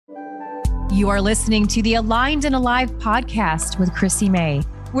You are listening to the Aligned and Alive podcast with Chrissy May,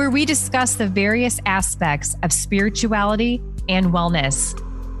 where we discuss the various aspects of spirituality and wellness.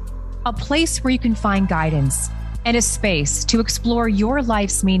 A place where you can find guidance and a space to explore your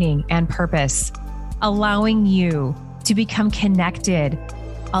life's meaning and purpose, allowing you to become connected,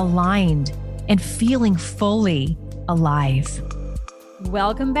 aligned, and feeling fully alive.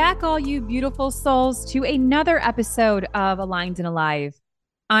 Welcome back, all you beautiful souls, to another episode of Aligned and Alive.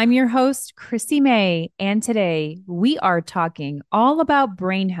 I'm your host, Chrissy May, and today we are talking all about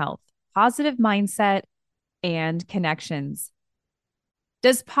brain health, positive mindset, and connections.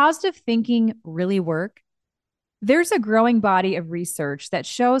 Does positive thinking really work? There's a growing body of research that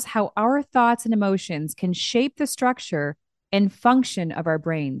shows how our thoughts and emotions can shape the structure and function of our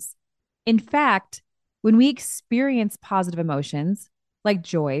brains. In fact, when we experience positive emotions, like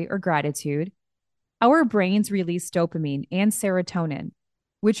joy or gratitude, our brains release dopamine and serotonin,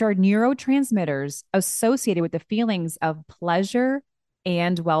 which are neurotransmitters associated with the feelings of pleasure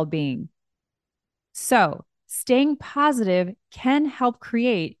and well-being. So, staying positive can help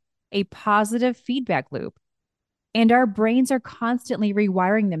create a positive feedback loop, and our brains are constantly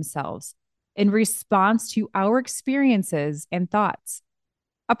rewiring themselves in response to our experiences and thoughts,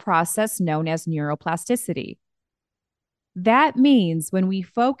 a process known as neuroplasticity. That means when we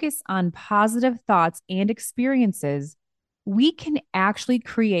focus on positive thoughts and experiences, we can actually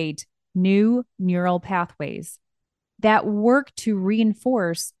create new neural pathways that work to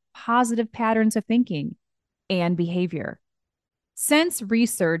reinforce positive patterns of thinking and behavior. Since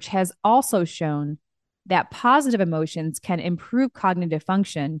research has also shown that positive emotions can improve cognitive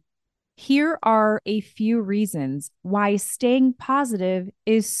function, here are a few reasons why staying positive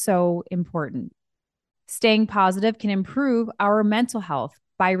is so important. Staying positive can improve our mental health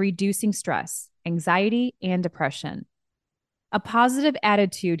by reducing stress, anxiety, and depression. A positive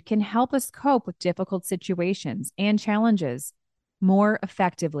attitude can help us cope with difficult situations and challenges more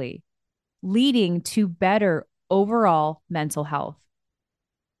effectively, leading to better overall mental health.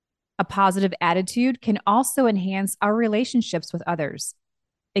 A positive attitude can also enhance our relationships with others.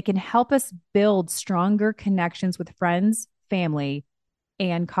 It can help us build stronger connections with friends, family,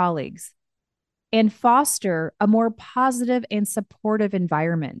 and colleagues, and foster a more positive and supportive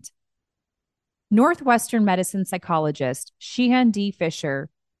environment. Northwestern medicine psychologist Sheehan D. Fisher,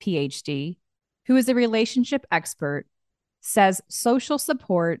 PhD, who is a relationship expert, says social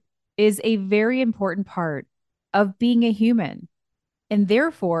support is a very important part of being a human. And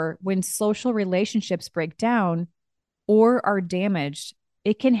therefore, when social relationships break down or are damaged,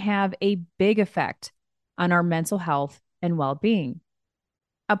 it can have a big effect on our mental health and well-being.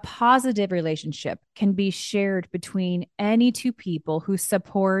 A positive relationship can be shared between any two people who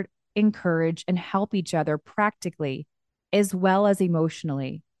support, encourage, and help each other practically as well as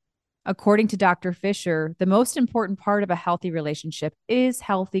emotionally. According to Dr. Fisher, the most important part of a healthy relationship is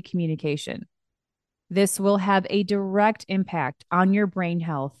healthy communication. This will have a direct impact on your brain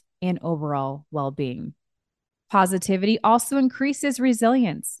health and overall well-being. Positivity also increases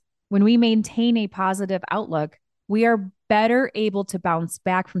resilience. When we maintain a positive outlook, we are better able to bounce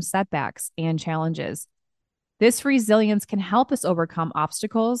back from setbacks and challenges. This resilience can help us overcome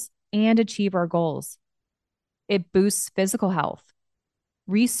obstacles and achieve our goals. It boosts physical health.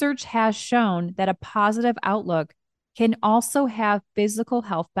 Research has shown that a positive outlook can also have physical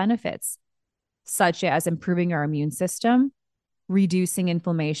health benefits, such as improving our immune system, reducing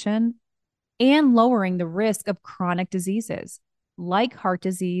inflammation, and lowering the risk of chronic diseases like heart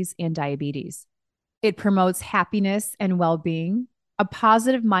disease and diabetes. It promotes happiness and well-being. A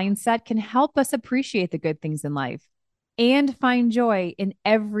positive mindset can help us appreciate the good things in life and find joy in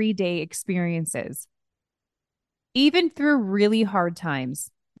everyday experiences. Even through really hard times,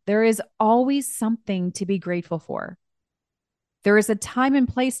 there is always something to be grateful for. There is a time and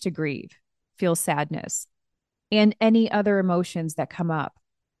place to grieve, feel sadness, and any other emotions that come up.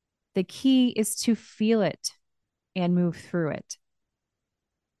 The key is to feel it and move through it.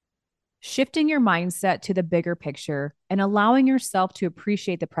 Shifting your mindset to the bigger picture and allowing yourself to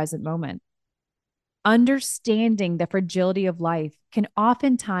appreciate the present moment. Understanding the fragility of life can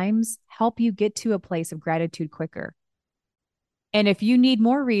oftentimes help you get to a place of gratitude quicker. And if you need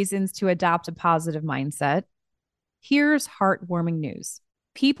more reasons to adopt a positive mindset, here's heartwarming news.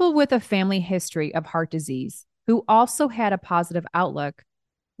 People with a family history of heart disease who also had a positive outlook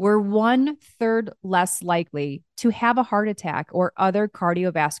were 1/3 less likely to have a heart attack or other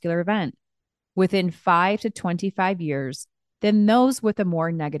cardiovascular event within 5 to 25 years than those with a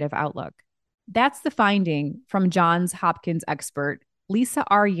more negative outlook. That's the finding from Johns Hopkins expert Lisa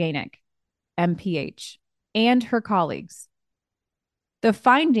R. Yanek, MPH, and her colleagues. The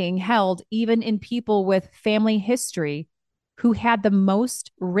finding held even in people with family history who had the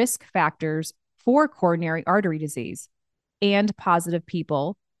most risk factors for coronary artery disease, and positive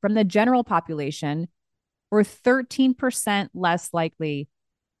people from the general population were 13% less likely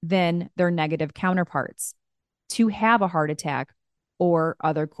than their negative counterparts to have a heart attack or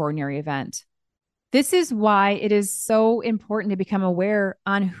other coronary event. This is why it is so important to become aware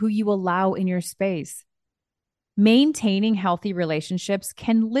on who you allow in your space. Maintaining healthy relationships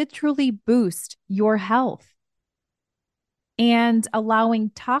can literally boost your health. And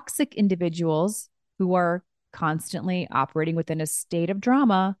allowing toxic individuals who are constantly operating within a state of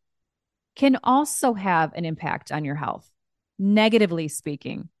drama can also have an impact on your health, negatively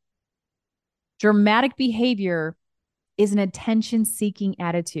speaking. Dramatic behavior is an attention seeking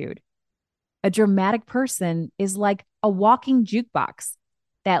attitude. A dramatic person is like a walking jukebox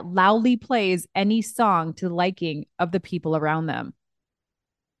that loudly plays any song to the liking of the people around them.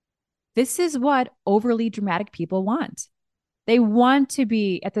 This is what overly dramatic people want. They want to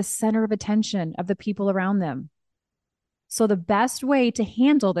be at the center of attention of the people around them. So, the best way to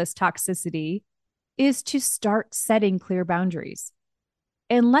handle this toxicity is to start setting clear boundaries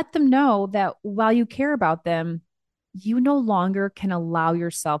and let them know that while you care about them, you no longer can allow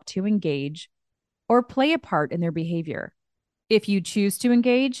yourself to engage or play a part in their behavior. If you choose to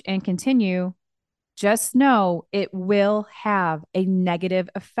engage and continue, just know it will have a negative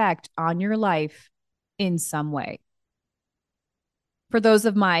effect on your life in some way. For those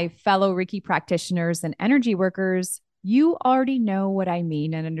of my fellow Reiki practitioners and energy workers, you already know what I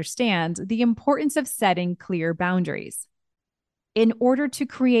mean and understand the importance of setting clear boundaries. In order to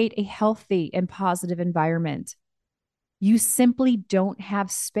create a healthy and positive environment, you simply don't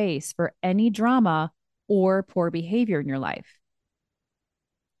have space for any drama or poor behavior in your life.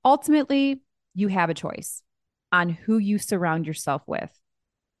 Ultimately, you have a choice on who you surround yourself with.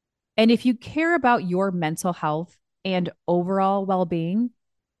 And if you care about your mental health and overall well being,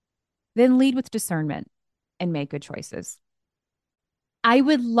 then lead with discernment and make good choices. I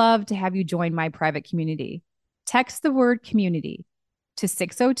would love to have you join my private community. Text the word community to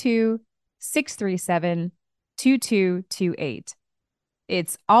 602 637 2228.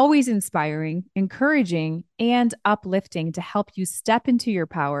 It's always inspiring, encouraging, and uplifting to help you step into your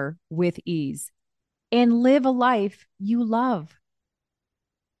power with ease and live a life you love.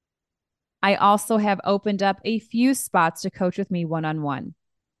 I also have opened up a few spots to coach with me one-on-one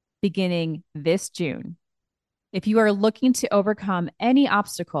beginning this June. If you are looking to overcome any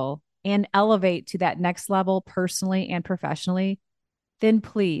obstacle and elevate to that next level personally and professionally, then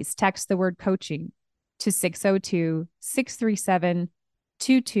please text the word coaching to 602 637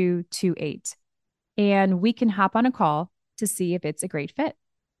 2228. And we can hop on a call to see if it's a great fit.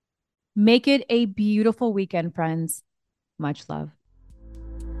 Make it a beautiful weekend, friends. Much love.